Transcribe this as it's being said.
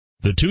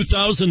The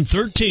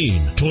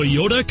 2013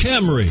 Toyota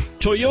Camry.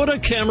 Toyota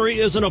Camry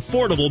is an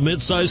affordable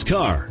midsize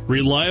car,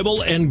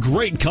 reliable and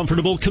great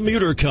comfortable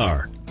commuter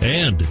car.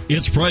 And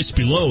it's priced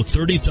below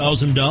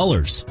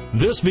 $30,000.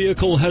 This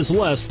vehicle has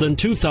less than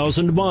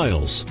 2,000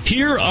 miles.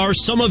 Here are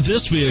some of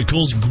this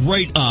vehicle's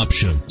great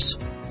options: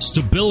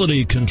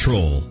 stability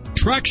control,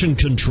 traction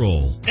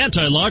control,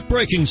 anti-lock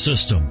braking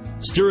system,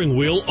 steering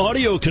wheel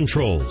audio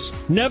controls,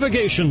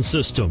 navigation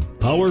system,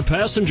 power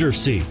passenger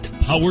seat,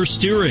 power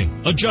steering,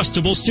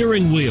 adjustable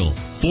steering wheel,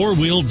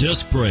 four-wheel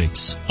disc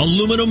brakes,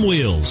 aluminum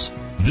wheels.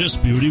 This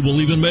beauty will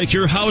even make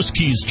your house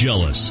keys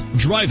jealous.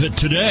 Drive it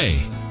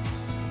today.